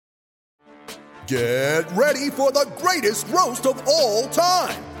Get ready for the greatest roast of all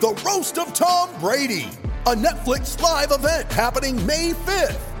time, the Roast of Tom Brady, a Netflix live event happening May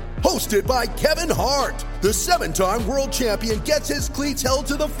 5th. Hosted by Kevin Hart, the 7-time world champion gets his cleats held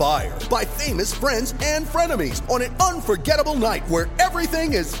to the fire by famous friends and frenemies on an unforgettable night where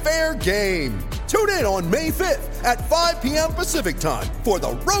everything is fair game. Tune in on May 5th at 5 p.m. Pacific time for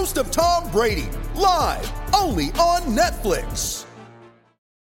the Roast of Tom Brady, live only on Netflix.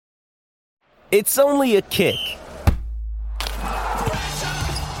 It's only a kick,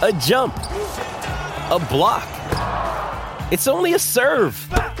 a jump, a block. It's only a serve.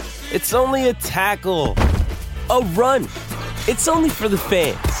 It's only a tackle, a run. It's only for the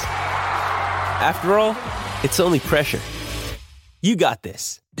fans. After all, it's only pressure. You got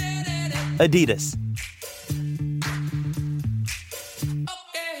this. Adidas.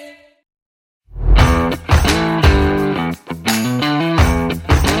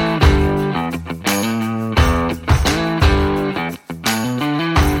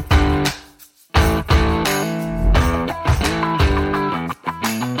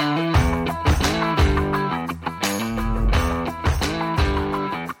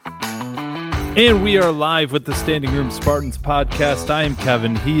 And we are live with the Standing Room Spartans podcast. I am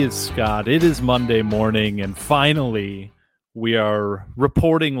Kevin. He is Scott. It is Monday morning, and finally, we are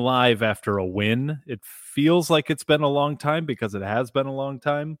reporting live after a win. It feels like it's been a long time because it has been a long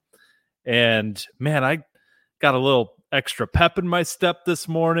time. And man, I got a little extra pep in my step this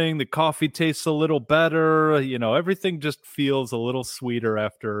morning. The coffee tastes a little better. You know, everything just feels a little sweeter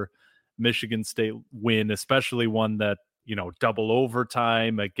after Michigan State win, especially one that, you know, double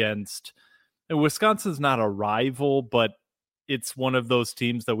overtime against. Wisconsin's not a rival, but it's one of those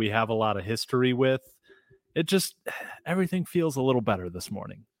teams that we have a lot of history with. It just, everything feels a little better this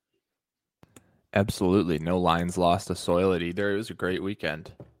morning. Absolutely. No Lions lost a soil either. It was a great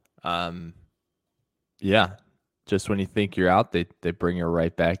weekend. Yeah, just when you think you're out, they bring you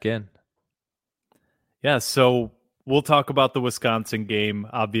right back in. Yeah, so we'll talk about the Wisconsin game.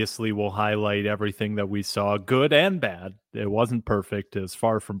 Obviously, we'll highlight everything that we saw, good and bad. It wasn't perfect. It was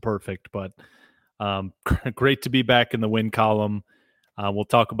far from perfect, but great to be back in the win column. We'll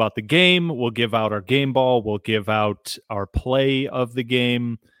talk about the game. We'll give out our game ball. We'll give out our play of the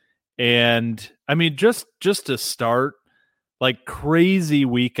game. And I mean, just to start, like, crazy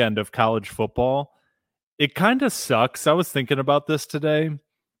weekend of college football. It kind of sucks. I was thinking about this today.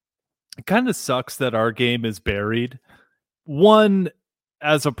 It kind of sucks that our game is buried. One,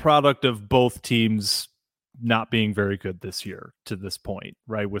 as a product of both teams not being very good this year to this point,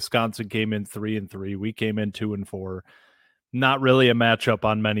 right? Wisconsin came in 3-3. We came in 2-4. Not really a matchup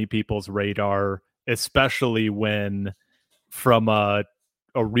on many people's radar, especially when from a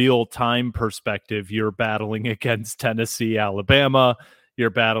real-time perspective, you're battling against Tennessee, Alabama.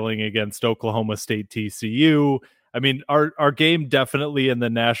 You're battling against Oklahoma State, TCU. I mean, our game definitely in the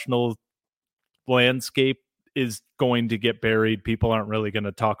national landscape is going to get buried. People aren't really going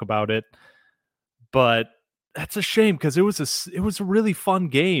to talk about it. But that's a shame because it was a really fun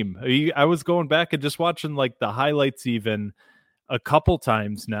game. I was going back and just watching like the highlights even a couple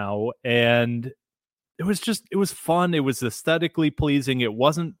times now, and it was fun. It was aesthetically pleasing. It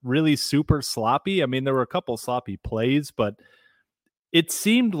wasn't really super sloppy. I mean, there were a couple sloppy plays, but it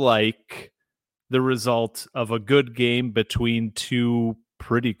seemed like the result of a good game between two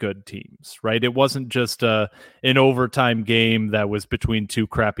pretty good teams, right? It wasn't just an overtime game that was between two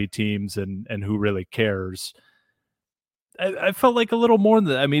crappy teams and who really cares. I felt like a little more than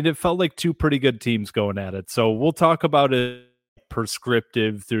that. I mean, it felt like two pretty good teams going at it. So we'll talk about it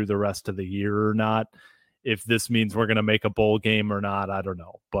prescriptive through the rest of the year or not. If this means we're going to make a bowl game or not, I don't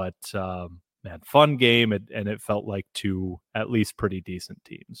know. But man, fun game, and it felt like two at least pretty decent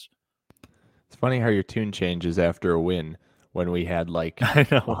teams. It's funny how your tune changes after a win. When we had like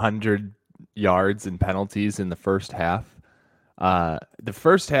 100 yards and penalties in the first half. The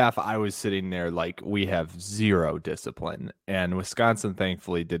first half, I was sitting there like, we have zero discipline. And Wisconsin,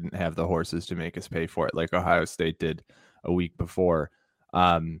 thankfully, didn't have the horses to make us pay for it like Ohio State did a week before.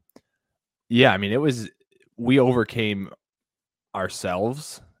 Yeah, I mean, we overcame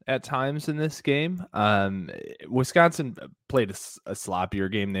ourselves at times in this game. Wisconsin played a sloppier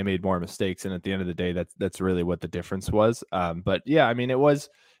game. They made more mistakes, and at the end of the day, that's really what the difference was. But yeah, I mean,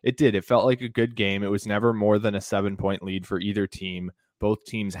 it felt like a good game. It was never more than a 7-point lead for either team. Both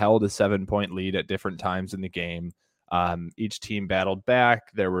teams held a 7-point lead at different times in the game. Each team battled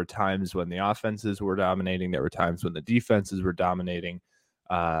back. There were times when the offenses were dominating. There were times when the defenses were dominating.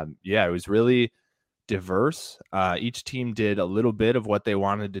 Yeah, it was really diverse. Each team did a little bit of what they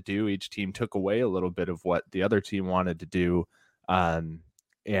wanted to do. Each team took away a little bit of what the other team wanted to do.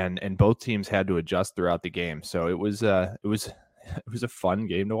 and both teams had to adjust throughout the game. So it was a fun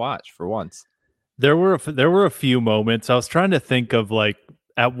game to watch for once. There were a few moments. I was trying to think of like,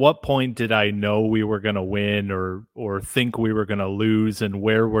 at what point did I know we were going to win or think we were going to lose, and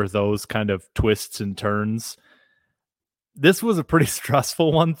where were those kind of twists and turns? This was a pretty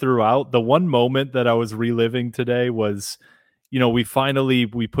stressful one throughout. The one moment that I was reliving today was,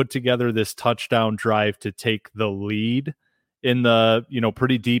 we put together this touchdown drive to take the lead in the,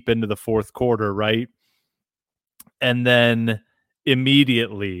 pretty deep into the fourth quarter, right? And then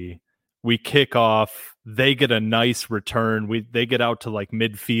immediately we kick off, they get a nice return. They get out to like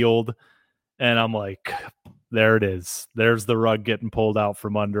midfield, and I'm like, there it is. There's the rug getting pulled out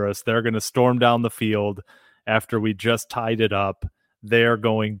from under us. They're going to storm down the field after we just tied it up. They're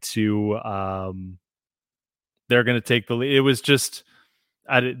going to take the lead. It was just,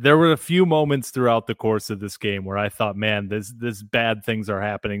 there were a few moments throughout the course of this game where I thought, man, this bad things are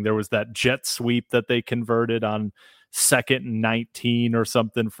happening. There was that jet sweep that they converted on 2nd and 19 or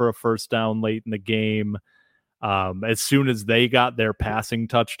something for a first down late in the game. As soon as they got their passing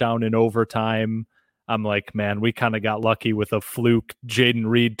touchdown in overtime, I'm like, man, we kind of got lucky with a fluke. Jaden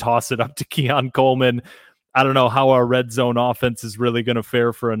Reed tossed it up to Keon Coleman. I don't know how our red zone offense is really going to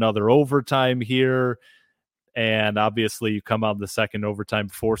fare for another overtime here. And obviously you come out in the second overtime,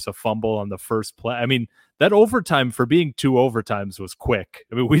 force a fumble on the first play. I mean, that overtime, for being 2 overtimes, was quick.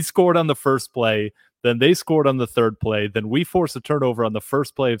 I mean, we scored on the first play, then they scored on the third play, then we force a turnover on the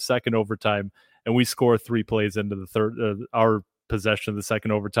first play of second overtime, and we score 3 plays into the third, our possession of the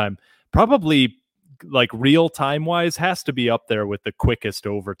second overtime. Probably, like, real time wise, has to be up there with the quickest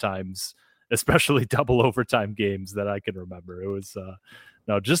overtimes, especially double overtime games that I can remember. It was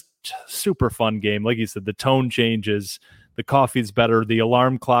just super fun game. Like you said, the tone changes, the coffee's better, the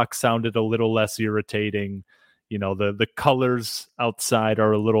alarm clock sounded a little less irritating. The colors outside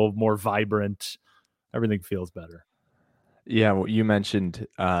are a little more vibrant. Everything feels better. Yeah, well, you mentioned,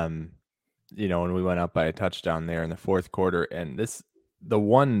 when we went up by a touchdown there in the fourth quarter, and the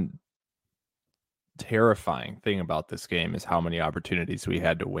one terrifying thing about this game is how many opportunities we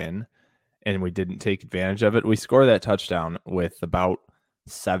had to win, and we didn't take advantage of it. We score that touchdown with about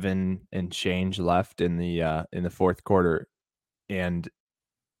 7 and change left in the fourth quarter, and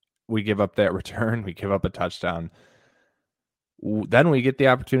we give up that return. We give up a touchdown. Then we get the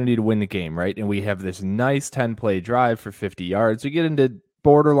opportunity to win the game, right? And we have this nice 10-play drive for 50 yards. We get into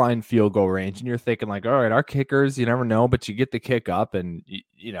borderline field goal range, and you're thinking like, all right, our kickers, you never know, but you get the kick up, and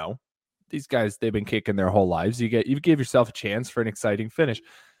these guys, they've been kicking their whole lives. You give yourself a chance for an exciting finish.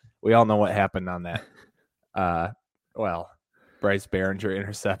 We all know what happened on that. Bryce Behringer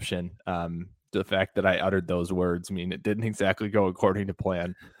interception. The fact that I uttered those words mean it didn't exactly go according to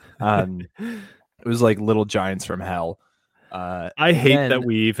plan. It was like Little Giants from hell. I hate that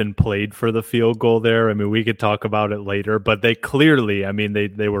we even played for the field goal there. I mean, we could talk about it later, but they clearly,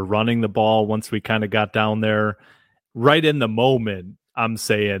 they were running the ball once we kind of got down there. Right in the moment, I'm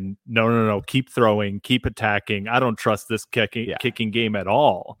saying, no, keep throwing, keep attacking. I don't trust this kicking game at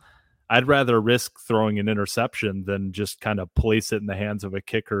all. I'd rather risk throwing an interception than just kind of place it in the hands of a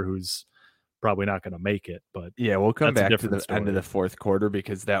kicker who's probably not going to make it. But yeah, we'll come back to the end of the fourth quarter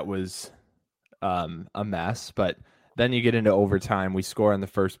because that was a mess. But then you get into overtime. We score on the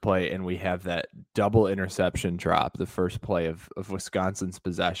first play, and we have that double interception drop, the first play of Wisconsin's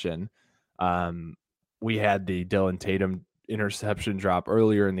possession. We had the Dylan Tatum interception drop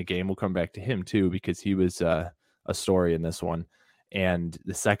earlier in the game. We'll come back to him too because he was a story in this one. And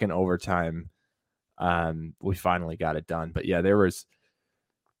the second overtime, we finally got it done. But yeah, there was,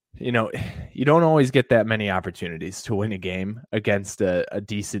 you don't always get that many opportunities to win a game against a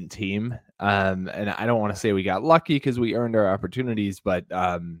decent team. And I don't want to say we got lucky because we earned our opportunities, but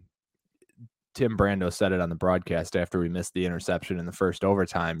Tim Brando said it on the broadcast after we missed the interception in the first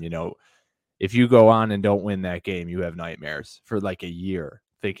overtime. If you go on and don't win that game, you have nightmares for like a year.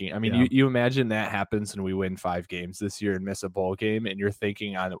 Thinking, you imagine that happens and we win 5 games this year and miss a bowl game, and you're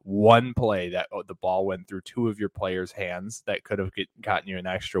thinking on one play that the ball went through 2 of your players' hands that could have gotten you an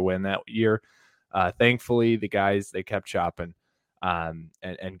extra win that year. Thankfully, the guys, they kept chopping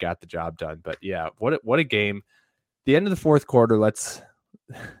and got the job done. But yeah, what a game. The end of the fourth quarter, let's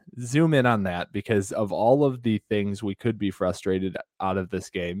zoom in on that because of all of the things we could be frustrated out of this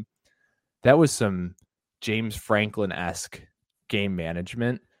game. That was some James Franklin-esque game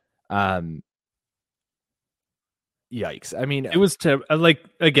management. Yikes. It was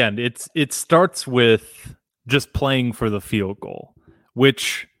again, it starts with just playing for the field goal,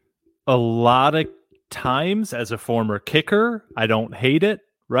 which a lot of times as a former kicker, I don't hate it,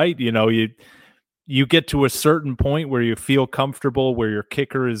 right? You you get to a certain point where you feel comfortable, where your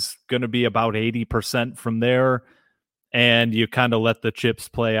kicker is going to be about 80% from there, and you kind of let the chips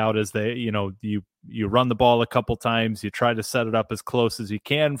play out as they, you run the ball a couple times, you try to set it up as close as you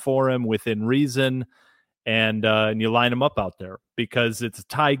can for him within reason, and you line him up out there because it's a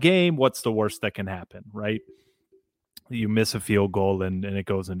tie game. What's the worst that can happen, right? You miss a field goal and it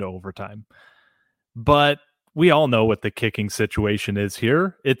goes into overtime. But we all know what the kicking situation is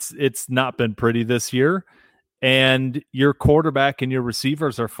here. It's not been pretty this year. And your quarterback and your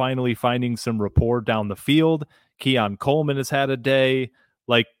receivers are finally finding some rapport down the field. Keon Coleman has had a day.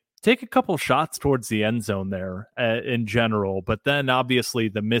 Like, take a couple shots towards the end zone there in general. But then obviously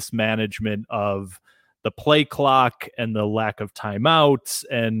the mismanagement of the play clock and the lack of timeouts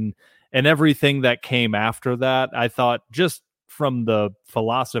and everything that came after that, I thought just from the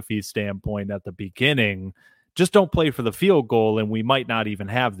philosophy standpoint at the beginning, just don't play for the field goal and we might not even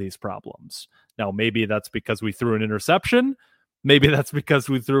have these problems. Now, maybe that's because we threw an interception. Maybe that's because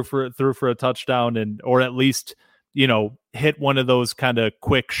we threw for a touchdown or at least, hit one of those kind of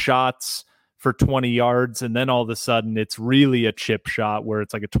quick shots for 20 yards. And then all of a sudden it's really a chip shot where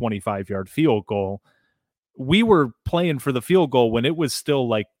it's like a 25-yard field goal. We were playing for the field goal when it was still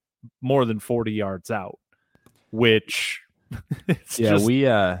like more than 40 yards out, which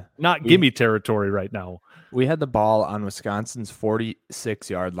not gimme territory right now. We had the ball on Wisconsin's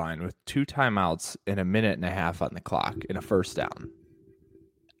 46-yard line with 2 timeouts and a minute and a half on the clock in a first down.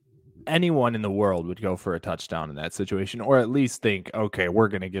 Anyone in the world would go for a touchdown in that situation, or at least think, okay, we're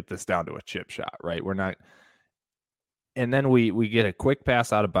going to get this down to a chip shot, right? We're not. And then we get a quick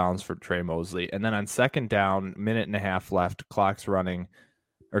pass out of bounds for Trey Mosley. And then on second down, minute and a half left, clock's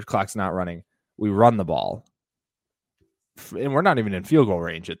not running. We run the ball. And we're not even in field goal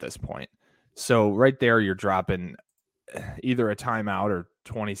range at this point. So right there, you're dropping either a timeout or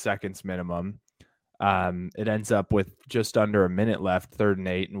 20 seconds minimum. It ends up with just under a minute left, 3rd and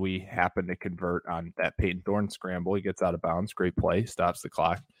 8, and we happen to convert on that Peyton Thorne scramble. He gets out of bounds. Great play. Stops the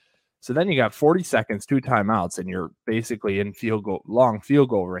clock. So then you got 40 seconds, 2 timeouts, and you're basically in long field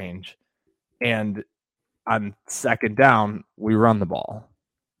goal range. And on second down, we run the ball,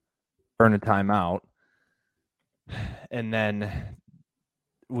 burn a timeout, and then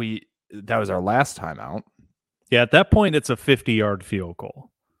that was our last timeout. Yeah, at that point, it's a 50-yard field goal.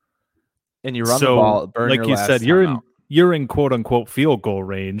 And you run the ball, burn like your you last said, timeout. you're in quote-unquote field goal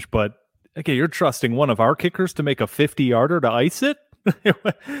range, but okay, you're trusting one of our kickers to make a 50-yarder to ice it?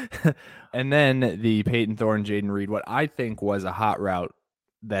 And then the Peyton Thorne, Jaden Reed, what I think was a hot route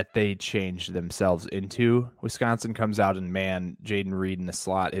that they changed themselves into. Wisconsin comes out and man, Jaden Reed in the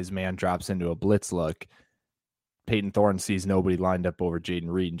slot, his man drops into a blitz look. Peyton Thorne sees nobody lined up over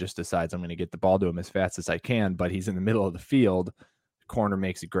Jaden Reed and just decides I'm going to get the ball to him as fast as I can, but he's in the middle of the field. Corner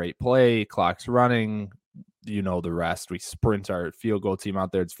makes a great play, clock's running, the rest. We sprint our field goal team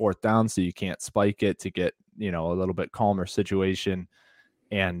out there. It's 4th down, so you can't spike it to get, a little bit calmer situation.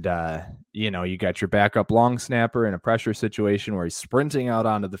 And, you got your backup long snapper in a pressure situation where he's sprinting out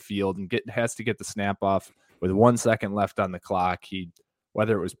onto the field and has to get the snap off with 1 second left on the clock.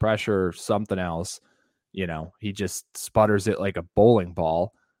 Whether it was pressure or something else, he just sputters it like a bowling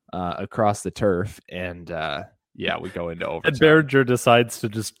ball across the turf. And, we go into overtime. And Behringer decides to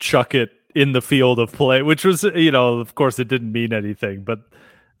just chuck it in the field of play, which was, of course it didn't mean anything, but I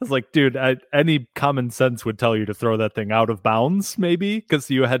was like, dude, any common sense would tell you to throw that thing out of bounds, maybe, because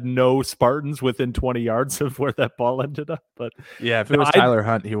you had no Spartans within 20 yards of where that ball ended up. But yeah, if it was Tyler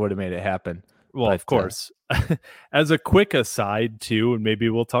Hunt, he would have made it happen. Well, of course. As a quick aside, too, and maybe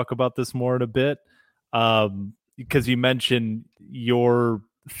we'll talk about this more in a bit, because you mentioned your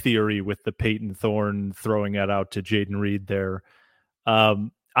theory with the Peyton Thorne throwing it out to Jaden Reed there.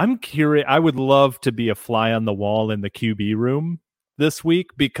 I'm curious. I would love to be a fly on the wall in the QB room this week,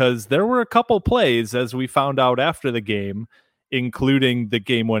 because there were a couple plays, as we found out after the game, including the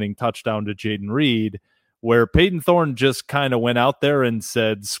game-winning touchdown to Jaden Reed, where Peyton Thorne just kind of went out there and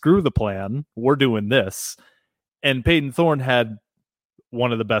said, screw the plan, we're doing this. And Peyton Thorne had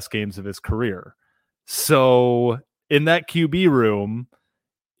one of the best games of his career. So in that QB room,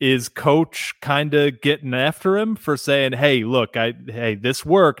 is coach kind of getting after him for saying, hey, look, this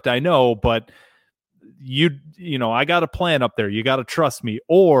worked, I know, but I got a plan up there. You got to trust me.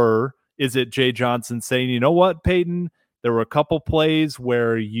 Or is it Jay Johnson saying, you know what, Peyton, there were a couple plays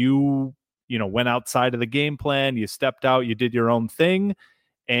where you went outside of the game plan, you stepped out, you did your own thing.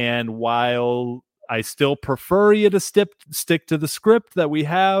 And while I still prefer you to stick to the script that we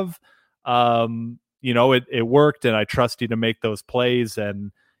have, it worked, and I trust you to make those plays.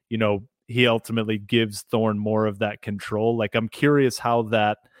 And, he ultimately gives Thorne more of that control. Like, I'm curious how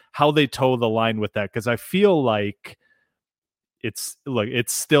how they toe the line with that, because I feel like it's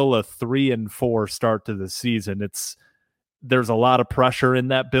still a 3-4 start to the season. There's a lot of pressure in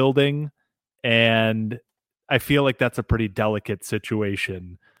that building, and I feel like that's a pretty delicate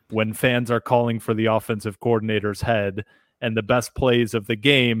situation when fans are calling for the offensive coordinator's head, and the best plays of the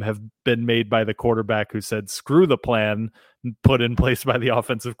game have been made by the quarterback who said, screw the plan put in place by the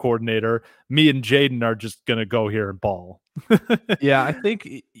offensive coordinator. Me and Jaden are just going to go here and ball. Yeah, I think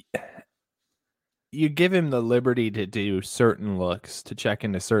you give him the liberty to do certain looks, to check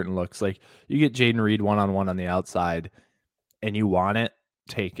into certain looks. Like you get Jaden Reed one-on-one on the outside and you want it,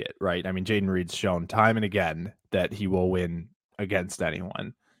 take it, right? I mean, Jaden Reed's shown time and again that he will win against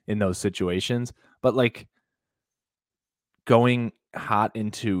anyone in those situations. But like going hot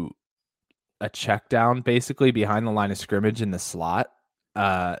into a check down basically behind the line of scrimmage in the slot.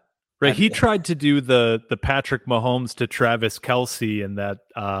 Right, he tried to do the Patrick Mahomes to Travis Kelce in that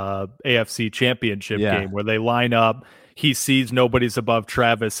AFC Championship game where they line up. He sees nobody's above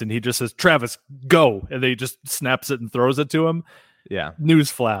Travis, and he just says, "Travis, go!" And he just snaps it and throws it to him. Yeah.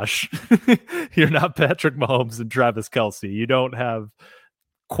 Newsflash: you're not Patrick Mahomes and Travis Kelce. You don't have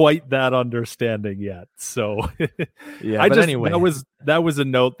quite that understanding yet. So, yeah. But anyway, that was a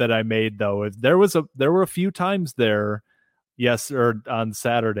note that I made though. There were a few times there. Yes, or on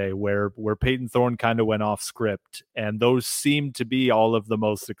Saturday where Peyton Thorne kind of went off script, and those seemed to be all of the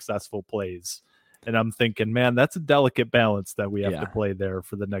most successful plays. And I'm thinking, man, that's a delicate balance that we have to play there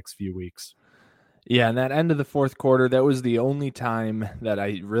for the next few weeks. Yeah, and that end of the fourth quarter, that was the only time that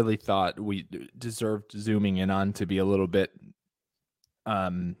I really thought we deserved zooming in on to be a little bit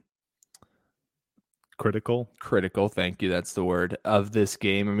critical, thank you, that's the word, of this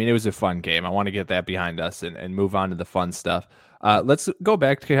game. I mean, it was a fun game. I want to get that behind us and move on to the fun stuff. Let's go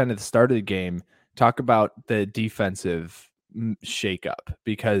back to kind of the start of the game, talk about the defensive shakeup,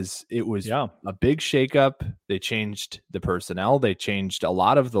 because it was a big shakeup. They changed the personnel. They changed a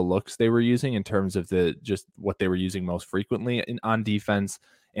lot of the looks they were using in terms of just what they were using most frequently on defense,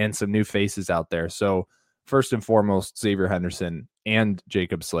 and some new faces out there. So first and foremost, Xavier Henderson and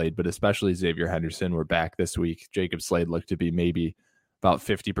Jacob Slade, but especially Xavier Henderson, were back this week. Jacob Slade looked to be maybe about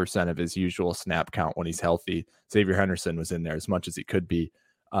 50% of his usual snap count when he's healthy. Xavier Henderson was in there as much as he could be.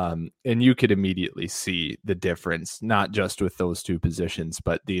 And you could immediately see the difference, not just with those two positions,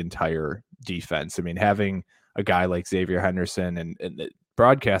 but the entire defense. I mean, having a guy like Xavier Henderson, and the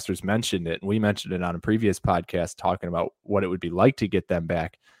broadcasters mentioned it, and we mentioned it on a previous podcast talking about what it would be like to get them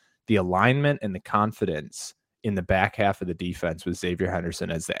back. The alignment and the confidence in the back half of the defense with Xavier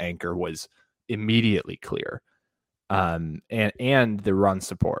Henderson as the anchor was immediately clear. And the run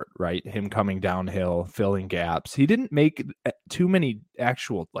support, right? Him coming downhill, filling gaps. He didn't make too many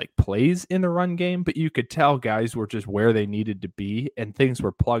actual plays in the run game, but you could tell guys were just where they needed to be, and things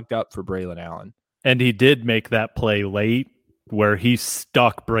were plugged up for Braylon Allen. And he did make that play late where he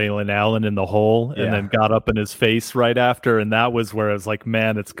stuck Braylon Allen in the hole and then got up in his face right after. And that was where I was like,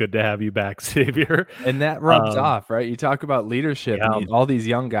 man, it's good to have you back, Xavier. And that rubs off, right? You talk about leadership. Yeah. And all these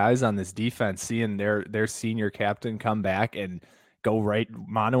young guys on this defense seeing their senior captain come back and go right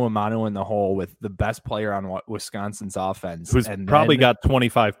mano a mano in the hole with the best player on Wisconsin's offense. Who's probably got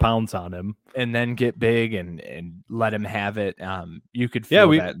 25 pounds on him. And then get big and let him have it. You could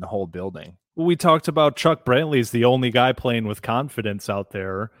feel that in the whole building. We talked about Chuck Brantley's the only guy playing with confidence out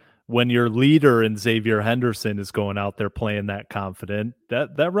there. When your leader in Xavier Henderson is going out there playing that confident,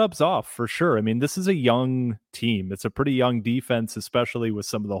 that rubs off for sure. I mean, this is a young team. It's a pretty young defense, especially with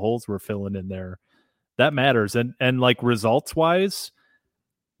some of the holes we're filling in there. That matters. And like results wise,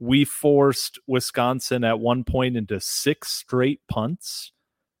 we forced Wisconsin at one point into 6 straight punts.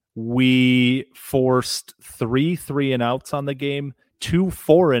 We forced 3 3-and-outs on the game, 2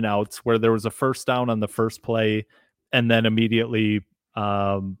 4-and-outs where there was a first down on the first play and then immediately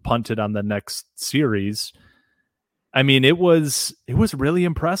punted on the next series. I mean, it was really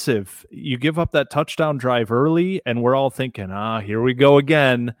impressive. You give up that touchdown drive early and we're all thinking, here we go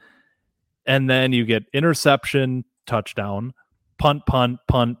again. And then you get interception, touchdown, punt,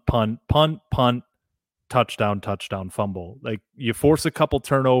 touchdown, fumble. Like, you force a couple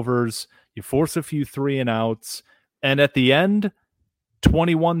turnovers, you force a few 3-and-outs, and at the end,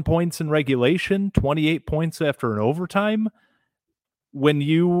 21 points in regulation, 28 points after an overtime. When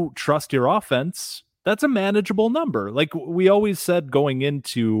you trust your offense, that's a manageable number. Like we always said going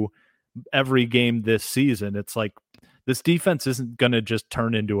into every game this season, it's like, this defense isn't going to just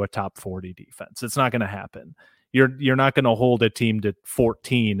turn into a top 40 defense. It's not going to happen. You're not going to hold a team to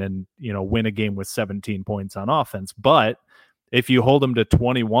 14 and, win a game with 17 points on offense. But if you hold them to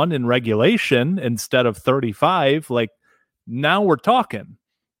 21 in regulation instead of 35, like, now we're talking.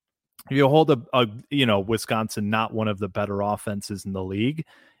 if you hold Wisconsin, not one of the better offenses in the league,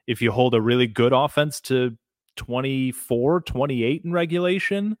 if you hold a really good offense to 24, 28 in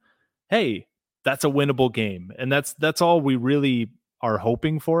regulation, hey, that's a winnable game. And that's all we really are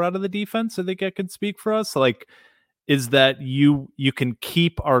hoping for out of the defense. I think I can speak for us. Like, is that you can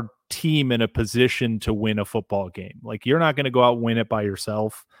keep our team in a position to win a football game. Like, you're not going to go out and win it by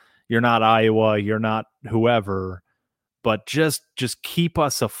yourself. You're not Iowa. You're not whoever. But just keep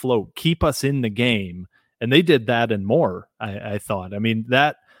us afloat, keep us in the game. And they did that and more, I thought. I mean,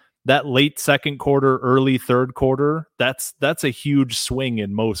 that late second quarter, early third quarter, that's a huge swing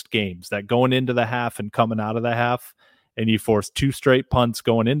in most games, that going into the half and coming out of the half, and you force 2 straight punts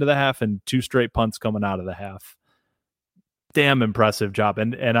going into the half and 2 straight punts coming out of the half. Damn impressive job.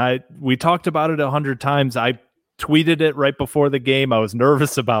 And we talked about it 100 times. I tweeted it right before the game. I was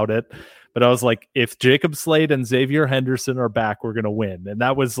nervous about it. But I was like, if Jacob Slade and Xavier Henderson are back, we're going to win. And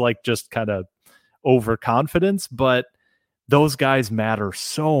that was like just kind of overconfidence. But those guys matter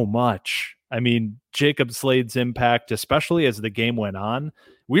so much. I mean, Jacob Slade's impact, especially as the game went on,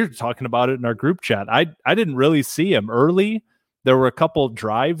 we were talking about it in our group chat. I didn't really see him early. There were a couple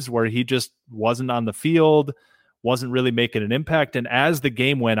drives where he just wasn't on the field, wasn't really making an impact. And as the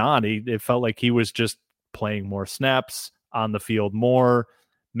game went on, it felt like he was just playing more snaps, on the field more,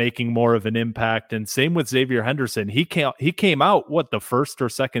 making more of an impact. And same with Xavier Henderson. He came out, the first or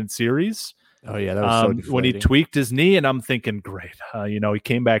second series? Oh yeah, that was so deflating. When he tweaked his knee, and I'm thinking, great. He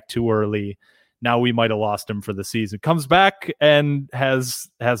came back too early. Now we might have lost him for the season. Comes back and has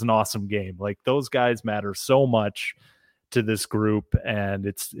an awesome game. Like, those guys matter so much to this group. And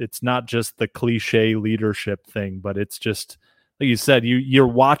it's not just the cliche leadership thing, but it's just, like you said, you're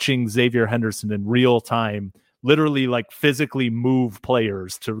watching Xavier Henderson in real time, literally like physically move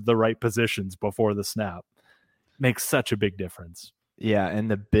players to the right positions before the snap. Makes such a big difference. Yeah.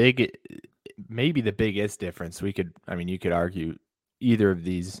 And maybe the biggest difference you could argue either of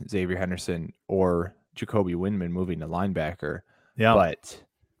these, Xavier Henderson or Jacoby Windman, moving to linebacker. Yeah. But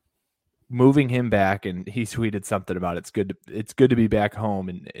moving him back, and he tweeted something about it's good to be back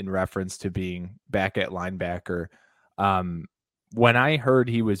home in reference to being back at linebacker. When we heard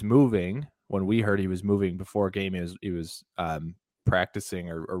he was moving before game, he was practicing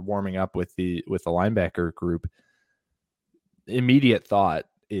or warming up with the linebacker group. Immediate thought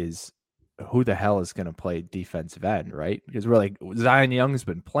is, who the hell is going to play defensive end, right? Because we're like, Zion Young's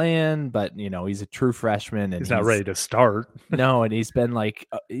been playing, but he's a true freshman and he's not ready to start. No, and he's been all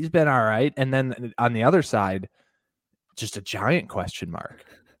right. And then on the other side, just a giant question mark.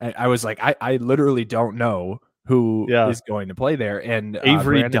 I was like, I literally don't know who is going to play there. And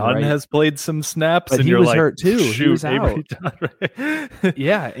Avery Dunn has played some snaps, but and he you're was like, hurt too. Shoot, he was Avery out. Dunn, right?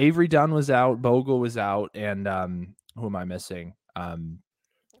 Yeah, Avery Dunn was out. Bogle was out, and who am I missing?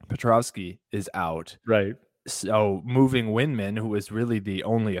 Petrovsky is out. Right. So moving Windman, who was really the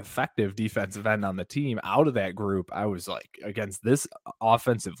only effective defensive end on the team, out of that group, I was like, against this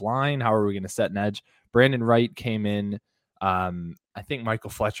offensive line, how are we going to set an edge? Brandon Wright came in. I think Michael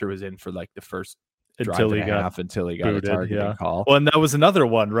Fletcher was in for like the first until he got booted, a targeting call. Well, and that was another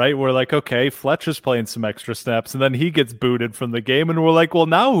one, right? We're like, okay, Fletcher's playing some extra snaps, and then he gets booted from the game, and we're like, well,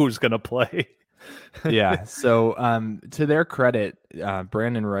 now who's going to play? Yeah. So to their credit,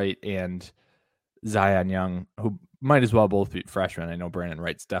 Brandon Wright and Zion Young, who might as well both be freshmen. I know Brandon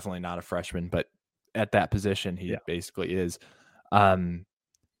Wright's definitely not a freshman, but at that position, he basically is.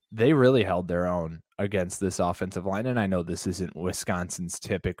 They really held their own against this offensive line. And I know this isn't Wisconsin's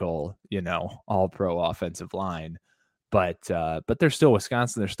typical, all pro offensive line, but they're still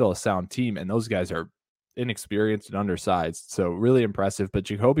Wisconsin. They're still a sound team. And those guys are inexperienced and undersized. So really impressive. But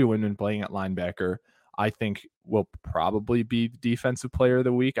Jacoby Windman playing at linebacker, I think will probably be defensive player of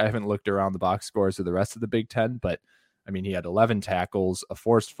the week. I haven't looked around the box scores of the rest of the Big Ten, but I mean, he had 11 tackles, a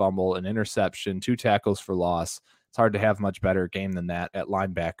forced fumble, an interception, 2 tackles for loss. It's hard to have much better game than that at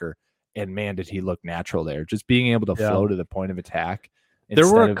linebacker. And man, did he look natural there. Just being able to flow to the point of attack. There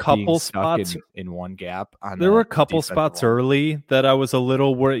were a couple spots in one gap. There were a couple spots early that I was a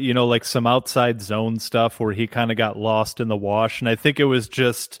little worried, like some outside zone stuff where he kind of got lost in the wash. And I think it was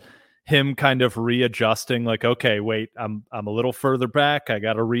just him kind of readjusting, like, okay, wait, I'm a little further back. I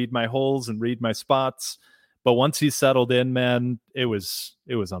got to read my holes and read my spots. But once he settled in, man, it was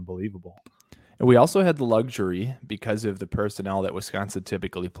unbelievable. And we also had the luxury, because of the personnel that Wisconsin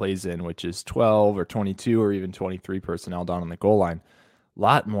typically plays in, which is 12 or 22 or even 23 personnel down on the goal line. A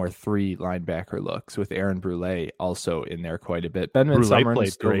lot more 3 linebacker looks with Aaron Brule also in there quite a bit. Ben Summerlin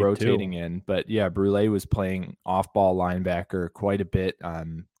is still rotating in, but yeah, Brule was playing off-ball linebacker quite a bit,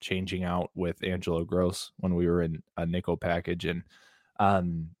 changing out with Angelo Gross when we were in a nickel package. And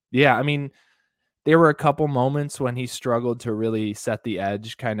Yeah, I mean, there were a couple moments when he struggled to really set the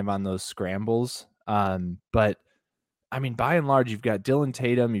edge kind of on those scrambles. But I mean, by and large, you've got Dylan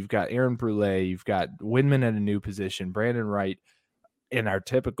Tatum, you've got Aaron Brule, you've got Windman at a new position, Brandon Wright in our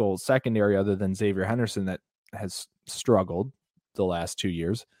typical secondary, other than Xavier Henderson that has struggled the last 2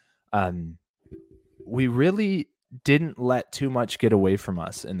 years. We really didn't let too much get away from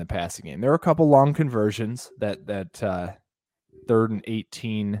us in the passing game. There were a couple long conversions that 3rd and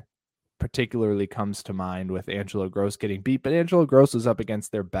 18 particularly comes to mind with Angelo Gross getting beat, but Angelo Gross was up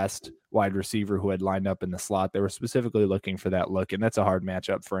against their best wide receiver who had lined up in the slot. They were specifically looking for that look, and that's a hard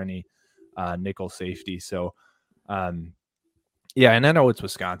matchup for any nickel safety. So, yeah, and I know it's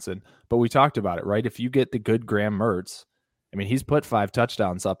Wisconsin, but we talked about it, right? If you get the good Graham Mertz, I mean, he's put 5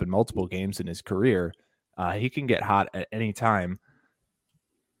 touchdowns up in multiple games in his career. He can get hot at any time.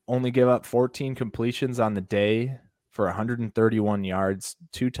 Only give up 14 completions on the day for 131 yards,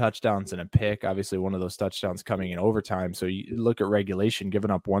 2 touchdowns and a pick. Obviously, one of those touchdowns coming in overtime. So you look at regulation,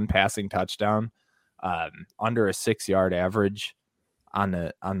 giving up 1 passing touchdown, under a 6-yard average on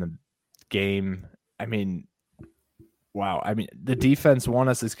the game. I mean, wow. I mean, the defense won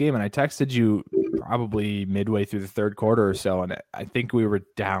us this game, and I texted you probably midway through the 3rd quarter or so, and I think we were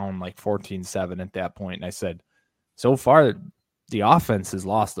down like 14-7 at that point. And I said, so far, the offense has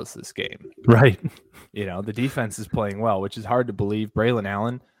lost us this game. Right. You know, the defense is playing well, which is hard to believe. Braylon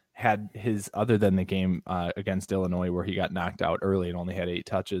Allen had his, other than the game against Illinois where he got knocked out early and only had 8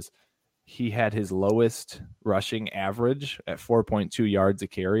 touches, he had his lowest rushing average at 4.2 yards a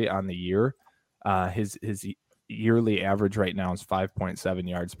carry on the year. His yearly average right now is 5.7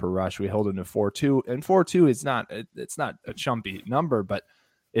 yards per rush. We hold him to 4.2, and 4.2 is it's not a chumpy number, but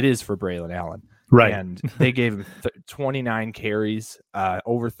it is for Braylon Allen. Right. And they gave him 29 carries,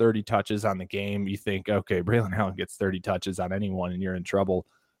 over 30 touches on the game. You think, okay, Braylon Allen gets 30 touches on anyone and you're in trouble.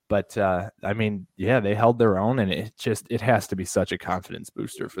 But I mean, yeah, they held their own, and it has to be such a confidence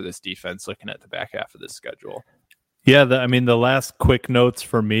booster for this defense looking at the back half of this schedule. Yeah, the last quick notes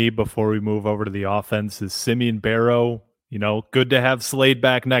for me before we move over to the offense is Simeon Barrow. You know, good to have Slade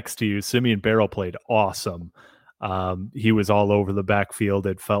back next to you. Simeon Barrow played awesome. He was all over the backfield.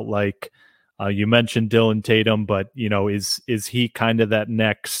 It felt like you mentioned Dylan Tatum, but you know, is he kind of that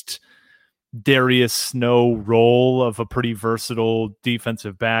next Darius Snow role of a pretty versatile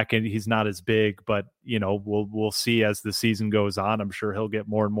defensive back? And he's not as big, but you know, we'll see as the season goes on. I'm sure he'll get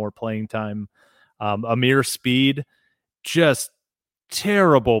more and more playing time. Amir Speed, just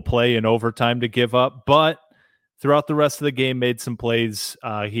terrible play in overtime to give up, but throughout the rest of the game made some plays.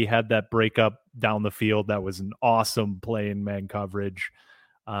 He had that breakup down the field. That was an awesome play in man coverage.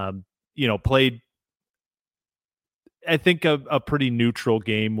 You know, played, I think, a pretty neutral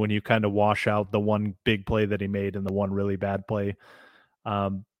game when you kind of wash out the one big play that he made and the one really bad play.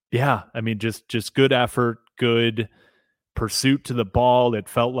 Yeah, I mean, just good effort, good pursuit to the ball. It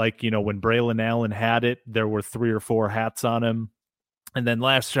felt like, you know, when Braylon Allen had it, there were 3 or 4 hats on him. And then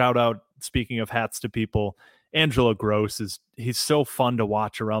last shout out, speaking of hats to people, Angelo Gross he's so fun to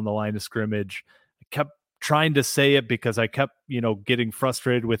watch around the line of scrimmage. I kept trying to say it because I kept, you know, getting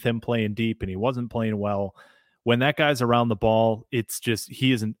frustrated with him playing deep and he wasn't playing well. When that guy's around the ball, it's just,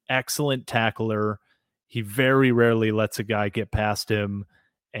 he is an excellent tackler. He very rarely lets a guy get past him.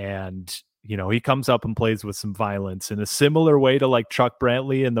 And, you know, he comes up and plays with some violence in a similar way to like Chuck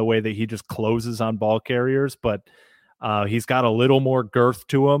Brantley in the way that he just closes on ball carriers, but he's got a little more girth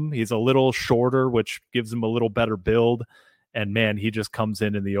to him. He's a little shorter, which gives him a little better build. And man, he just comes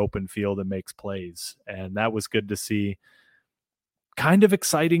in the open field and makes plays. And that was good to see. Kind of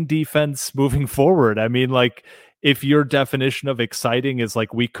exciting defense moving forward. I mean, like, if your definition of exciting is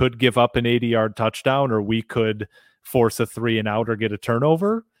like we could give up an 80-yard touchdown or we could force a 3 and out or get a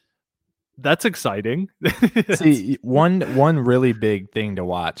turnover, that's exciting. See, one really big thing to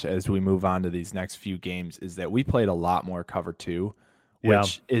watch as we move on to these next few games is that we played a lot more cover 2,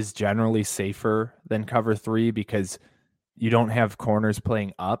 which is generally safer than cover 3 because you don't have corners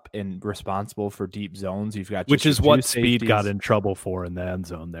playing up and responsible for deep zones. You've got which is what Speed got in trouble for in the end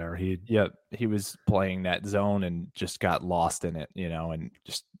zone there. He was playing that zone and just got lost in it, you know, and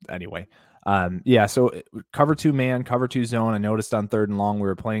just anyway. So cover 2 man, cover 2 zone. I noticed on 3rd and long, we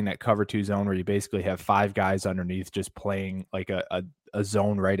were playing that cover 2 zone where you basically have 5 guys underneath just playing like a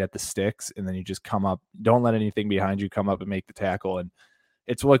zone right at the sticks. And then you just come up, don't let anything behind you come up and make the tackle. And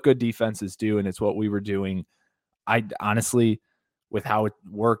it's what good defenses do. And it's what we were doing. I honestly, with how it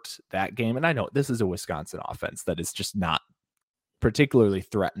worked that game, and I know this is a Wisconsin offense that is just not particularly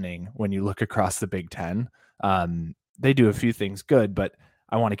threatening when you look across the Big Ten. They do a few things good, but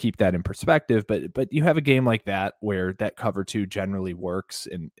I want to keep that in perspective, but you have a game like that where that cover 2 generally works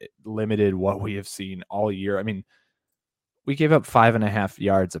and it limited what we have seen all year. I mean, we gave up 5.5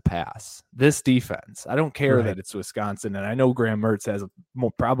 yards a pass. This defense, I don't care that it's Wisconsin, and I know Graham Mertz has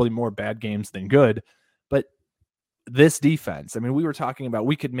probably more bad games than good, but this defense, I mean, we were talking about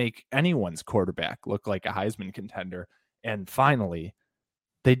we could make anyone's quarterback look like a Heisman contender, and finally,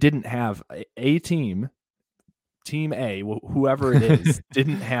 they didn't have a team A, whoever it is,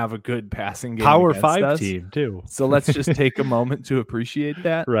 didn't have a good passing game. Power 5 team too. So let's just take a moment to appreciate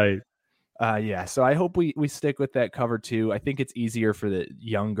that. Right. Yeah. So I hope we stick with that cover 2. I think it's easier for the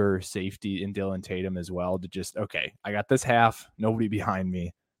younger safety in Dylan Tatum as well to just, okay, I got this half, nobody behind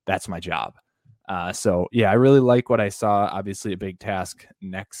me. That's my job. So yeah, I really like what I saw. Obviously a big task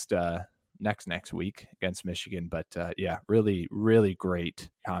next week against Michigan, but yeah, really, really great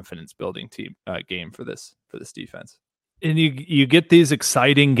confidence building game for this defense. And you get these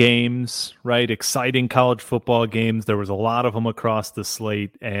exciting games, right? Exciting college football games. There was a lot of them across the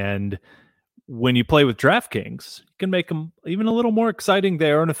slate, and when you play with DraftKings, you can make them even a little more exciting.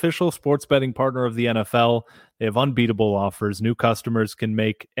 They are an official sports betting partner of the NFL. They have unbeatable offers. New customers can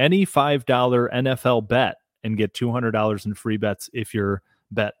make any $5 NFL bet and get $200 in free bets if your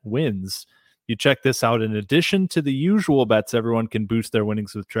bet wins. You check this out. In addition to the usual bets, everyone can boost their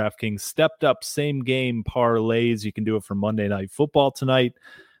winnings with DraftKings stepped up same game parlays. You can do it for Monday Night Football tonight.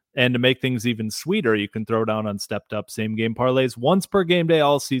 And to make things even sweeter, you can throw down on stepped up same game parlays once per game day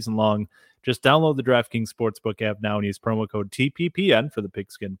all season long. Just download the DraftKings Sportsbook app now and use promo code TPPN for the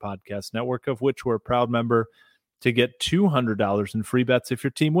Pigskin Podcast Network, of which we're a proud member, to get $200 in free bets if your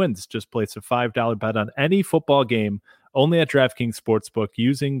team wins. Just place a $5 bet on any football game only at DraftKings Sportsbook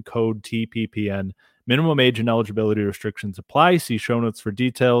using code TPPN. Minimum age and eligibility restrictions apply. See show notes for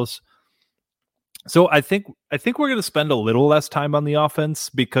details. So I think we're going to spend a little less time on the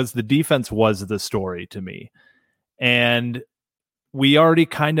offense because the defense was the story to me. And we already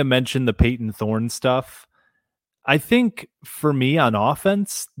kind of mentioned the Peyton Thorne stuff. I think for me on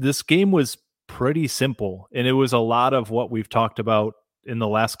offense, this game was pretty simple. And it was a lot of what we've talked about in the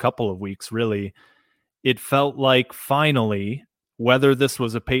last couple of weeks, really. It felt like finally, whether this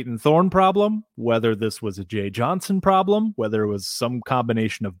was a Peyton Thorne problem, whether this was a Jay Johnson problem, whether it was some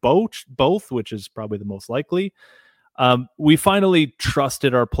combination of both, which is probably the most likely, we finally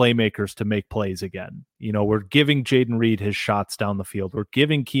trusted our playmakers to make plays again. You know, we're giving Jayden Reed his shots down the field. We're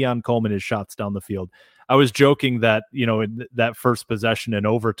giving Keon Coleman his shots down the field. I was joking that, you know, in that first possession in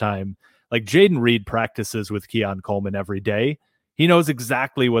overtime, like Jayden Reed practices with Keon Coleman every day. He knows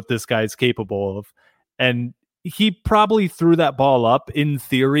exactly what this guy's capable of. And he probably threw that ball up in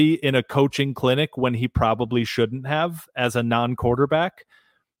theory in a coaching clinic when he probably shouldn't have as a non-quarterback.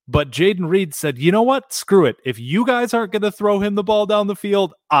 But Jayden Reed said, you know what? Screw it. If you guys aren't going to throw him the ball down the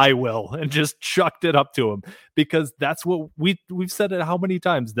field, I will, and just chucked it up to him, because that's what we've said it how many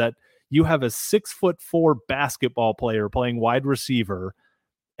times, that you have a 6'4" basketball player playing wide receiver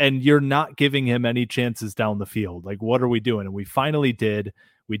and you're not giving him any chances down the field. Like, what are we doing? And we finally did.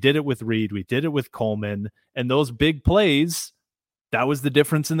 We did it with Reed. We did it with Coleman. And those big plays, that was the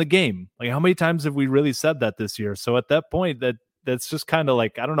difference in the game. Like, how many times have we really said that this year? So at that point, that's just kind of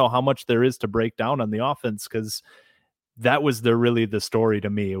like, I don't know how much there is to break down on the offense, because that was really the story to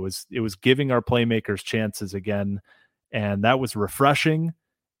me. It was giving our playmakers chances again. And that was refreshing.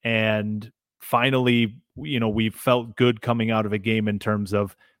 And finally, you know, we felt good coming out of a game in terms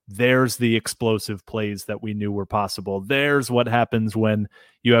of, there's the explosive plays that we knew were possible. There's what happens when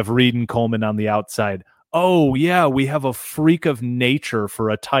you have Reed and Coleman on the outside. Oh yeah, we have a freak of nature for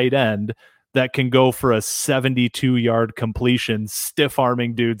a tight end that can go for a 72-yard completion,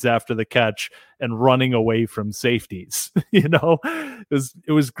 stiff-arming dudes after the catch and running away from safeties. You know,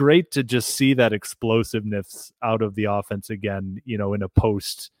 it was great to just see that explosiveness out of the offense again, you know, in a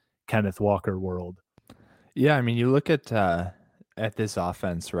post Kenneth Walker world. Yeah, I mean, you look at this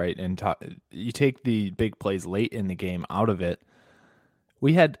offense, right, and you take the big plays late in the game out of it.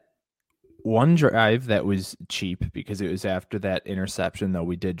 We had one drive that was cheap because it was after that interception, though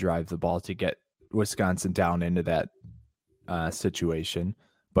we did drive the ball to get Wisconsin down into that situation,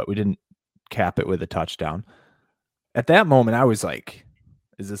 but we didn't cap it with a touchdown. At that moment, I was like,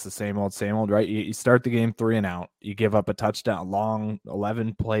 is this the same old, right? You start the game 3 and out. You give up a touchdown, long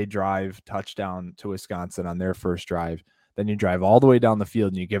 11-play drive touchdown to Wisconsin on their first drive. Then you drive all the way down the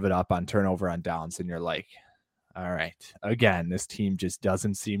field and you give it up on turnover on downs. And you're like, all right, again, this team just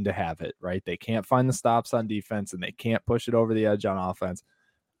doesn't seem to have it, right? They can't find the stops on defense and they can't push it over the edge on offense.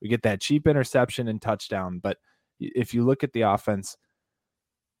 We get that cheap interception and touchdown. But if you look at the offense,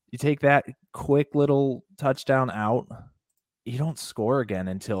 you take that quick little touchdown out, you don't score again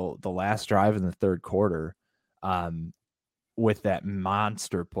until the last drive in the third quarter, with that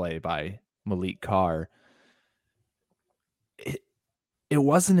monster play by Malik Carr. It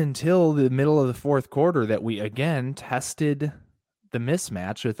wasn't until the middle of the fourth quarter that we again tested the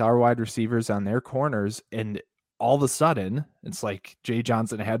mismatch with our wide receivers on their corners, and all of a sudden, it's like Jay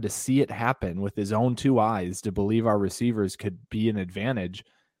Johnson had to see it happen with his own two eyes to believe our receivers could be an advantage.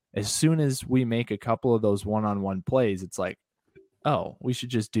 As soon as we make a couple of those one-on-one plays, it's like, oh, we should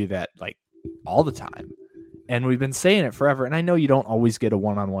just do that like all the time. And we've been saying it forever. And I know you don't always get a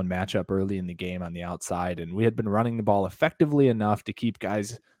one-on-one matchup early in the game on the outside. And we had been running the ball effectively enough to keep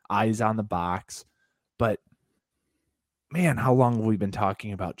guys' eyes on the box. But man, how long have we been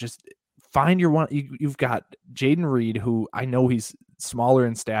talking about just find your one? You've got Jaden Reed, who I know he's smaller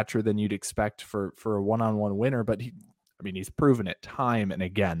in stature than you'd expect for a one-on-one winner, but he's proven it time and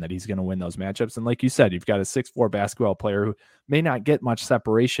again that he's going to win those matchups. And like you said, you've got a 6'4" basketball player who may not get much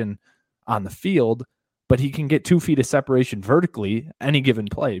separation on the field, but he can get 2 feet of separation vertically any given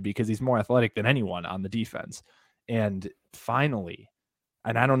play because he's more athletic than anyone on the defense. And finally,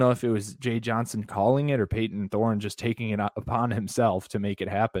 and I don't know if it was Jay Johnson calling it or Peyton Thorne just taking it upon himself to make it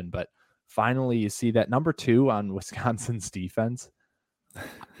happen, but finally you see that number 2 on Wisconsin's defense.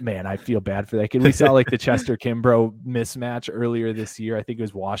 Man, I feel bad for that kid. We saw like the Chester Kimbrough mismatch earlier this year. I think it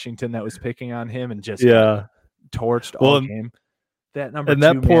was Washington that was picking on him and just torched all game. That number and 2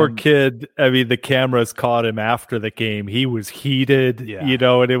 that poor kid, I mean, the cameras caught him after the game. He was heated,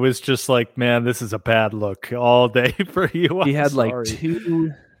 and it was just like, man, this is a bad look all day for you. He had like 2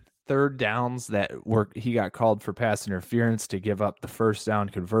 third downs that he got called for pass interference to give up the first down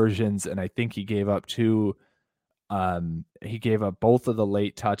conversions. And I think he gave up 2. He gave up both of the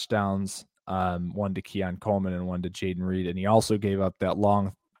late touchdowns, one to Keon Coleman and one to Jaden Reed. And he also gave up that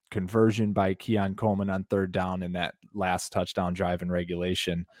long conversion by Keon Coleman on third down in that last touchdown drive in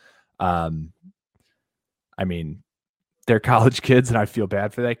regulation. I mean, they're college kids and I feel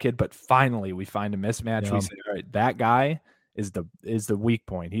bad for that kid, but finally we find a mismatch. We say, all right, that guy is the weak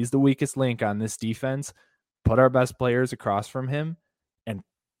point. He's the weakest link on this defense. Put our best players across from him and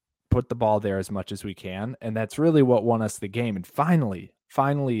put the ball there as much as we can. And that's really what won us the game. And finally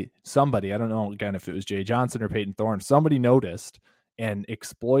somebody, I don't know again if it was Jay Johnson or Peyton Thorne, somebody noticed and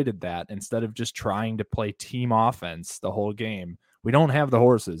exploited that instead of just trying to play team offense the whole game. We don't have the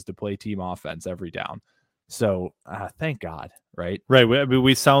horses to play team offense every down. So thank God, right? Right. I mean,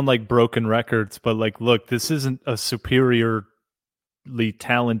 we sound like broken records, but like, look, this isn't a superiorly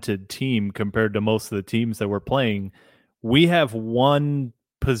talented team compared to most of the teams that we're playing. We have one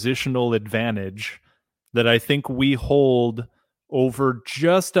positional advantage that I think we hold over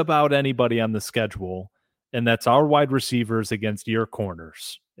just about anybody on the schedule, and that's our wide receivers against your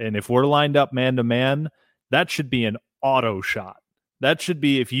corners. And if we're lined up man-to-man, that should be an auto shot. That should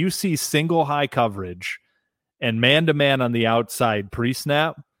be, if you see single high coverage and man-to-man on the outside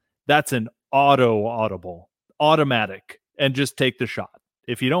pre-snap, that's an automatic, and just take the shot.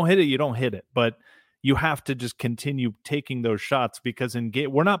 If you don't hit it, you don't hit it. But you have to just continue taking those shots because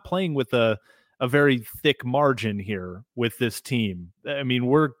we're not playing with a very thick margin here with this team. I mean,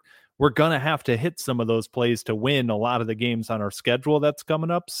 we're going to have to hit some of those plays to win a lot of the games on our schedule that's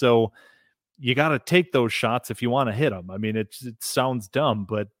coming up. So you got to take those shots if you want to hit them. I mean, it sounds dumb,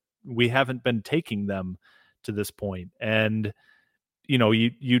 but we haven't been taking them to this point. And, you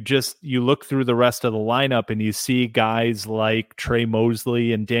look through the rest of the lineup and you see guys like Trey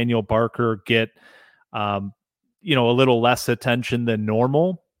Mosley and Daniel Barker get, a little less attention than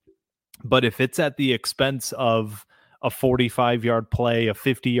normal. But if it's at the expense of a 45-yard play, a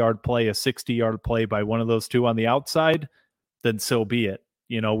 50-yard play, a 60-yard play by one of those two on the outside, then so be it.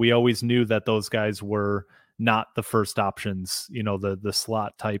 We always knew that those guys were not the first options, the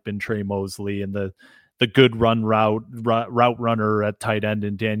slot type in Trey Mosley and the good route runner at tight end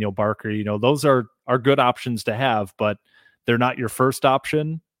in Daniel Barker. Those are good options to have, but they're not your first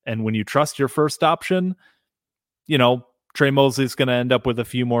option. And when you trust your first option, Trey Mosley's going to end up with a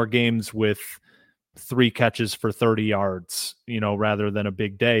few more games with 3 catches for 30 yards, rather than a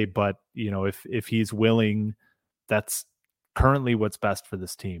big day. But, if he's willing, that's currently what's best for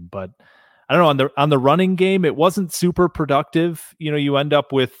this team. But I don't know, on the running game, it wasn't super productive. You end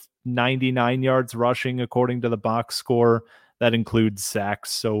up with 99 yards rushing according to the box score. That includes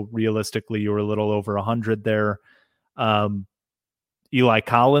sacks. So realistically, you were a little over 100 there. Eli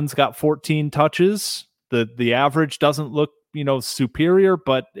Collins got 14 touches. The average doesn't look, superior,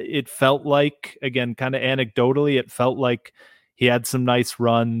 but it felt like, again, kind of anecdotally, it felt like he had some nice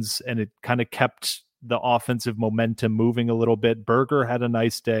runs and it kind of kept the offensive momentum moving a little bit. Berger had a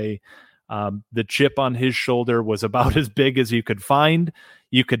nice day. The chip on his shoulder was about as big as you could find.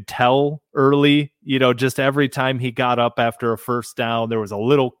 You could tell early, just every time he got up after a first down, there was a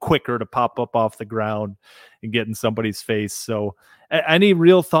little quicker to pop up off the ground and get in somebody's face. So any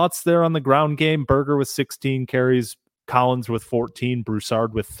real thoughts there on the ground game? Berger with 16 carries, Collins with 14,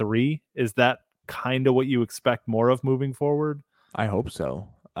 Broussard with 3. Is that kind of what you expect more of moving forward? I hope so.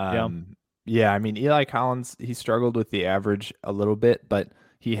 Yeah, I mean, Eli Collins, he struggled with the average a little bit, but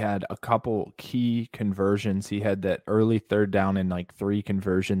he had a couple key conversions. He had that early 3rd down and 3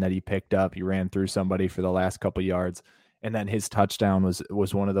 conversion that he picked up. He ran through somebody for the last couple yards. And then his touchdown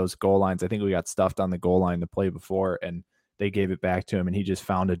was one of those goal lines. I think we got stuffed on the goal line the play before, and they gave it back to him. And he just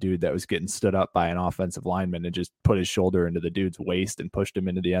found a dude that was getting stood up by an offensive lineman and just put his shoulder into the dude's waist and pushed him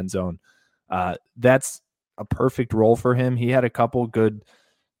into the end zone. That's a perfect role for him. He had a couple good,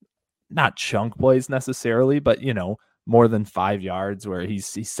 not chunk plays necessarily, but, more than 5 yards where he's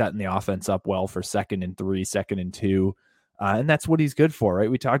setting the offense up well for 2nd and 3, 2nd and 2. And that's what he's good for,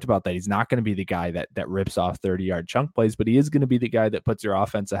 right? We talked about that. He's not going to be the guy that rips off 30-yard chunk plays, but he is going to be the guy that puts your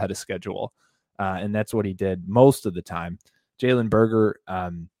offense ahead of schedule. And that's what he did most of the time. Jalen Berger,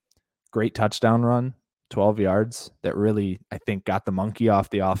 great touchdown run, 12 yards. That really, I think, got the monkey off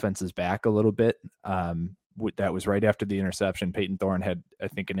the offense's back a little bit. That was right after the interception. Peyton Thorne had, I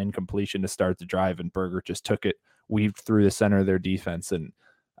think, an incompletion to start the drive, and Berger just took it, weaved through the center of their defense, and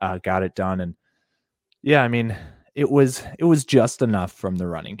got it done. And yeah, I mean, it was just enough from the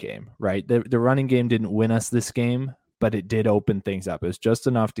running game, right? The running game didn't win us this game, but it did open things up. It was just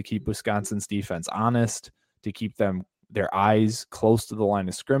enough to keep Wisconsin's defense honest, to keep their eyes close to the line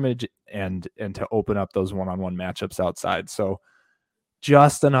of scrimmage, and to open up those one-on-one matchups outside. So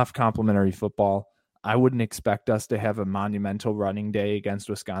just enough complimentary football. I wouldn't expect us to have a monumental running day against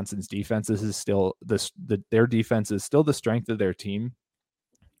Wisconsin's defense. This is still their defense is still the strength of their team,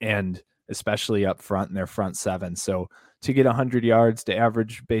 and especially up front in their front 7. So to get 100 yards, to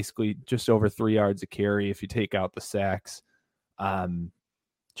average basically just over 3 yards a carry if you take out the sacks,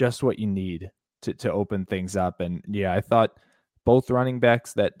 just what you need to open things up. And yeah, I thought both running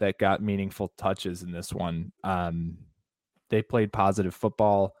backs that got meaningful touches in this one, they played positive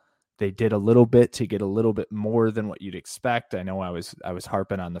football. They did a little bit to get a little bit more than what you'd expect. I know I was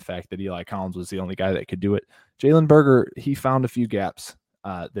harping on the fact that Eli Collins was the only guy that could do it. Jalen Berger, he found a few gaps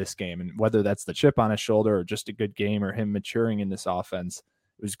this game, and whether that's the chip on his shoulder or just a good game or him maturing in this offense,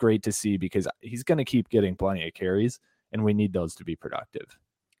 it was great to see, because he's going to keep getting plenty of carries, and we need those to be productive.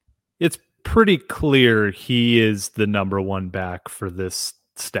 It's pretty clear he is the number 1 back for this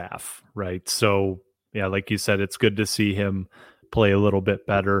staff, right? So yeah, like you said, it's good to see him play a little bit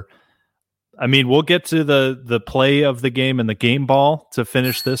better. I mean, we'll get to the play of the game and the game ball to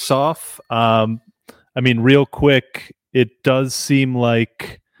finish this off. I mean, real quick, it does seem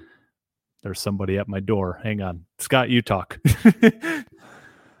like there's somebody at my door. Hang on. Scott, you talk.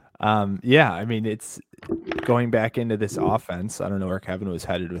 Yeah, I mean, it's going back into this offense. I don't know where Kevin was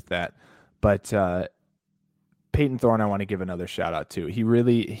headed with that, but Peyton Thorne, I want to give another shout out to.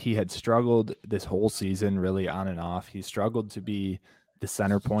 He had struggled this whole season, really on and off. He struggled to be the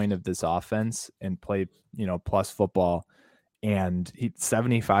center point of this offense and play, plus football. And he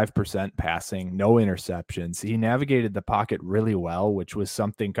 75% passing, no interceptions. He navigated the pocket really well, which was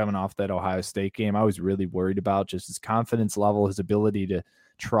something coming off that Ohio State game I was really worried about, just his confidence level, his ability to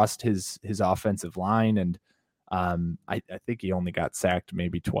trust his offensive line. And I think he only got sacked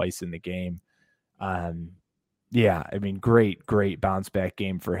maybe twice in the game. Yeah, I mean, great bounce back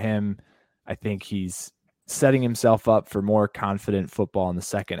game for him. I think he's setting himself up for more confident football in the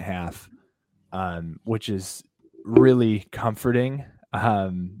second half, which is really comforting.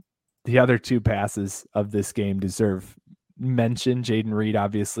 The other 2 passes of this game deserve mention. Jaden Reed,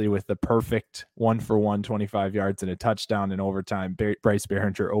 obviously, with the perfect 1-for-1, 25 yards and a touchdown in overtime. Bryce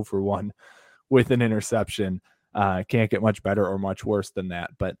Behringer 0-for-1 with an interception. Can't get much better or much worse than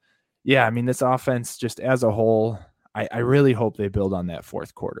that. But yeah, I mean, this offense just as a whole, I really hope they build on that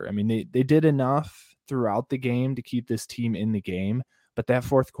fourth quarter. I mean, they did enough throughout the game to keep this team in the game, but that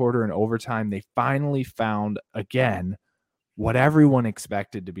fourth quarter and overtime, they finally found again what everyone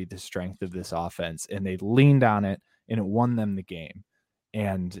expected to be the strength of this offense, and they leaned on it, and it won them the game.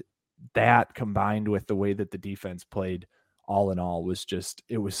 And that, combined with the way that the defense played, all in all, was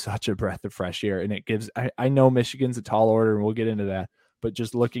it was such a breath of fresh air. And it gives, I know Michigan's a tall order, and we'll get into that, but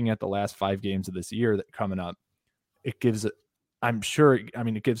just looking at the last 5 games of this year that coming up, it gives, I'm sure, I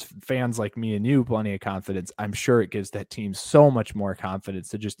mean, it gives fans like me and you plenty of confidence. I'm sure it gives that team so much more confidence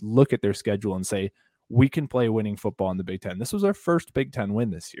to just look at their schedule and say, we can play winning football in the Big Ten. This was our first Big Ten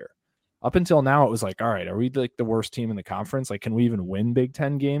win this year. Up until now, it was like, all right, are we like the worst team in the conference? Like, can we even win Big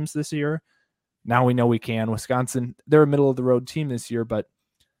Ten games this year? Now we know we can. Wisconsin, they're a middle of the road team this year, but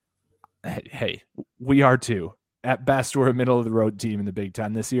hey, we are too. At best, we're a middle of the road team in the Big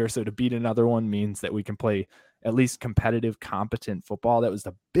Ten this year. So to beat another one means that we can play at least competitive, competent football. That was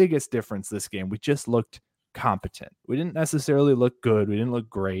the biggest difference this game. We just looked competent. We didn't necessarily look good. We didn't look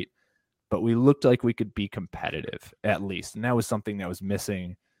great, but we looked like we could be competitive at least. And that was something that was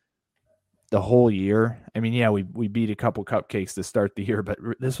missing the whole year. I mean, yeah, we beat a couple cupcakes to start the year, but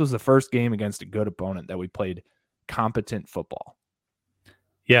this was the first game against a good opponent that we played competent football.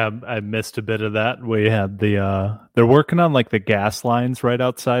 Yeah, I missed a bit of that. We had they're working on like the gas lines right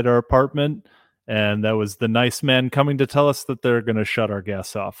outside our apartment, and that was the nice man coming to tell us that they're going to shut our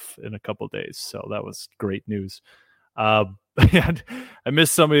gas off in a couple of days. So that was great news. I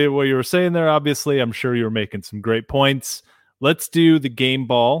missed some of what you were saying there. Obviously, I'm sure you were making some great points. Let's do the game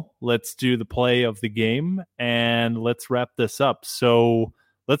ball. Let's do the play of the game, and let's wrap this up. So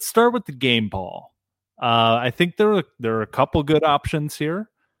let's start with the game ball. I think there are a couple good options here.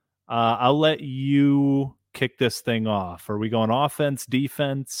 I'll let you kick this thing off. Are we going offense,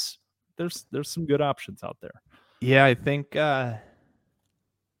 defense? There's some good options out there. Yeah, I think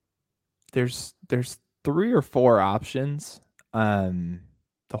there's 3 or 4 options.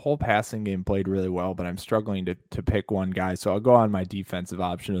 The whole passing game played really well, but I'm struggling to pick one guy. So I'll go on my defensive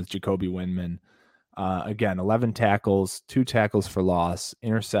option with Jacoby Windman. Again, 11 tackles, 2 tackles for loss,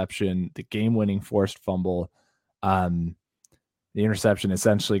 interception, the game-winning forced fumble. The interception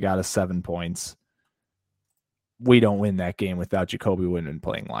essentially got us 7 points. We don't win that game without Jacoby Windman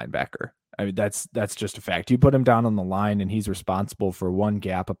playing linebacker. I mean, that's just a fact. You put him down on the line and he's responsible for one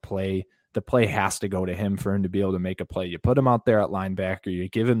gap of play. The play has to go to him for him to be able to make a play. You put him out there at linebacker, you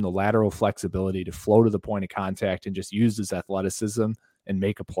give him the lateral flexibility to flow to the point of contact and just use his athleticism and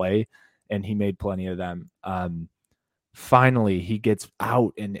make a play. And he made plenty of them. Finally, he gets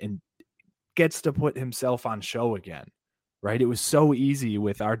out and gets to put himself on show again, right? It was so easy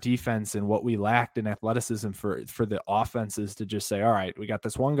with our defense and what we lacked in athleticism for the offenses to just say, all right, we got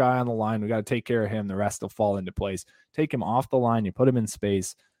this one guy on the line. We got to take care of him. The rest will fall into place. Take him off the line. You put him in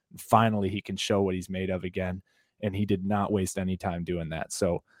space. And finally, he can show what he's made of again. And he did not waste any time doing that.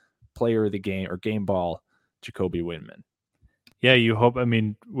 So player of the game or game ball, Jacoby Windman. Yeah, you hope, I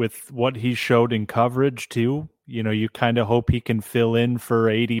mean, with what he showed in coverage too, you know, you kind of hope he can fill in for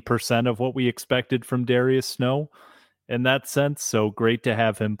 80% of what we expected from Darius Snow in that sense. So great to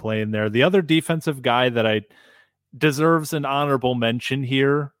have him playing there. The other defensive guy that I deserves an honorable mention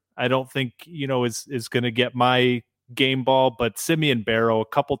here, I don't think, you know, is going to get my game ball, but Simeon Barrow, a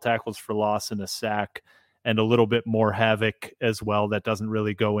couple tackles for loss and a sack and a little bit more havoc as well. That doesn't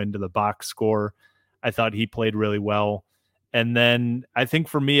really go into the box score. I thought he played really well. And then I think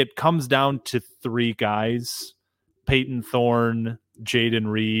for me, it comes down to 3 guys, Peyton Thorne, Jaden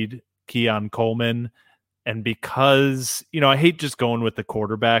Reed, Keon Coleman. And because, you know, I hate just going with the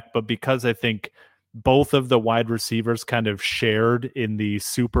quarterback, but because I think both of the wide receivers kind of shared in the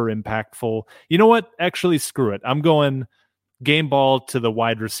super impactful, you know what? Actually, screw it. I'm going game ball to the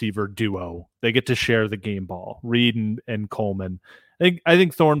wide receiver duo. They get to share the game ball, Reed and Coleman. I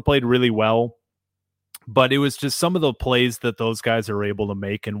think Thorne played really well. But it was just some of the plays that those guys are able to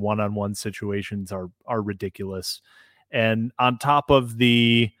make in one-on-one situations are ridiculous. And on top of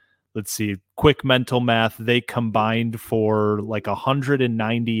the, let's see, quick mental math, they combined for like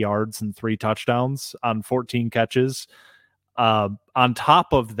 190 yards and 3 touchdowns on 14 catches. On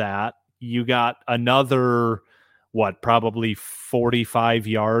top of that, you got another, probably 45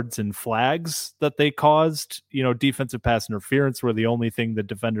 yards and flags that they caused. You know, defensive pass interference where the only thing the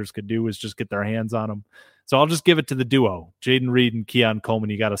defenders could do was just get their hands on them. So I'll just give it to the duo, Jaden Reed and Keon Coleman.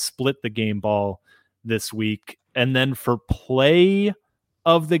 You got to split the game ball this week. And then for play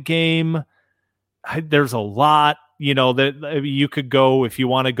of the game, there's a lot, you know, that you could go, if you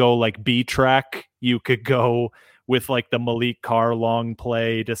want to go like B track, you could go with like the Malik Carr long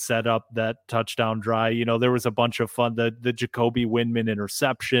play to set up that touchdown drive. You know, there was a bunch of fun. The Jacoby Windman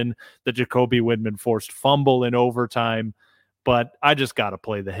interception, the Jacoby Windman forced fumble in overtime. But I just got to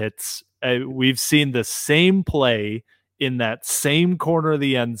play the hits. We've seen the same play in that same corner of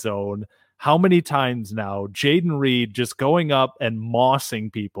the end zone. How many times now? Jaden Reed just going up and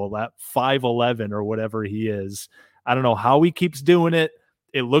mossing people, that 5'11" or whatever he is. I don't know how he keeps doing it.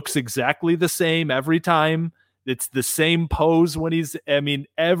 It looks exactly the same every time. It's the same pose when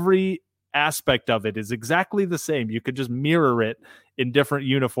every aspect of it is exactly the same. You could just mirror it in different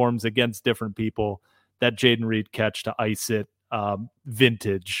uniforms against different people. That Jaden Reed catch to ice it,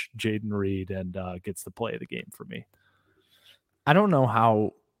 vintage Jaden Reed, and gets the play of the game for me. I don't know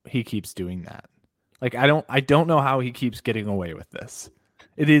how he keeps doing that. Like, I don't know how he keeps getting away with this.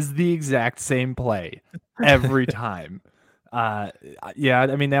 It is the exact same play every time. Yeah,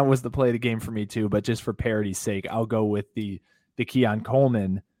 I mean, that was the play of the game for me too, but just for parity's sake, I'll go with the Keon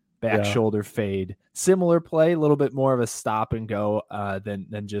Coleman back shoulder fade. Similar play, a little bit more of a stop and go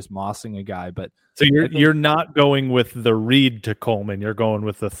than just mossing a guy. But so you're not going with the Reed to Coleman, you're going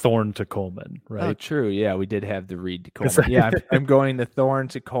with the Thorne to Coleman, right? Oh, true. Yeah, we did have the Reed to Coleman. Yeah, I'm going the Thorne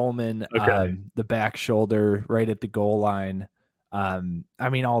to Coleman, the back shoulder right at the goal line. I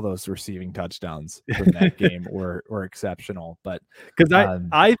mean, all those receiving touchdowns from that game were exceptional, but because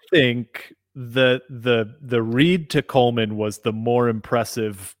I think the Reed to Coleman was the more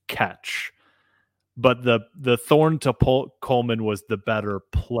impressive catch, but the Thorne to Coleman was the better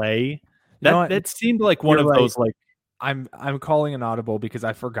play. That seemed like one of those, like, I'm calling an audible because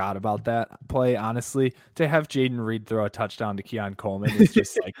I forgot about that play. Honestly, to have Jayden Reed throw a touchdown to Keon Coleman is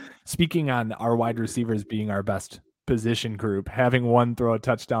just like, speaking on our wide receivers being our best position group, having one throw a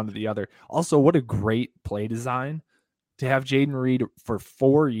touchdown to the other. Also, what a great play design to have Jayden Reed for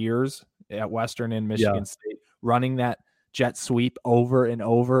 4 years at Western and Michigan State running that jet sweep over and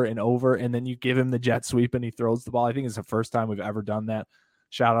over and over, and then you give him the jet sweep and he throws the ball. I think it's the first time we've ever done that.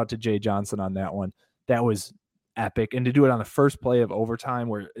 Shout out to Jay Johnson on that one. That was epic. And to do it on the first play of overtime,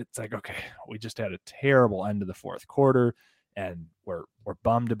 where it's like, okay, we just had a terrible end of the fourth quarter and we're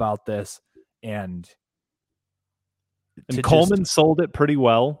bummed about this. And Coleman sold it pretty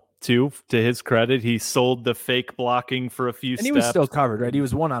well too. To his credit, he sold the fake blocking for a few steps. He was still covered, right? He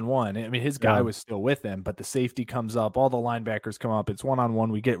was one-on-one. I mean, his guy was still with him, but the safety comes up, all the linebackers come up, it's one-on-one.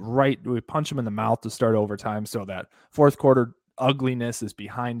 We punch him in the mouth to start overtime, so that fourth quarter ugliness is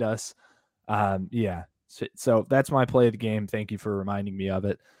behind us. So that's my play of the game. Thank you for reminding me of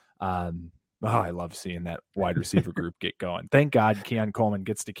it. I love seeing that wide receiver group get going. Thank God Keon Coleman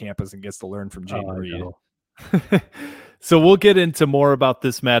gets to campus and gets to learn from Jayden Reed. So we'll get into more about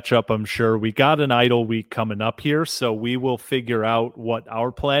this matchup, I'm sure. We got an idle week coming up here, so we will figure out what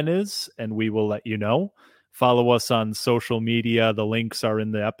our plan is, and we will let you know. Follow us on social media. The links are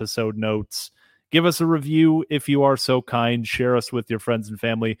in the episode notes. Give us a review if you are so kind. Share us with your friends and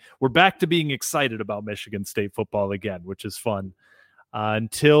family. We're back to being excited about Michigan State football again, which is fun.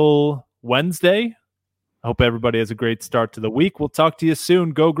 Until Wednesday, I hope everybody has a great start to the week. We'll talk to you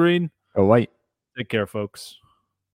soon. Go Green. Go White. Take care, folks.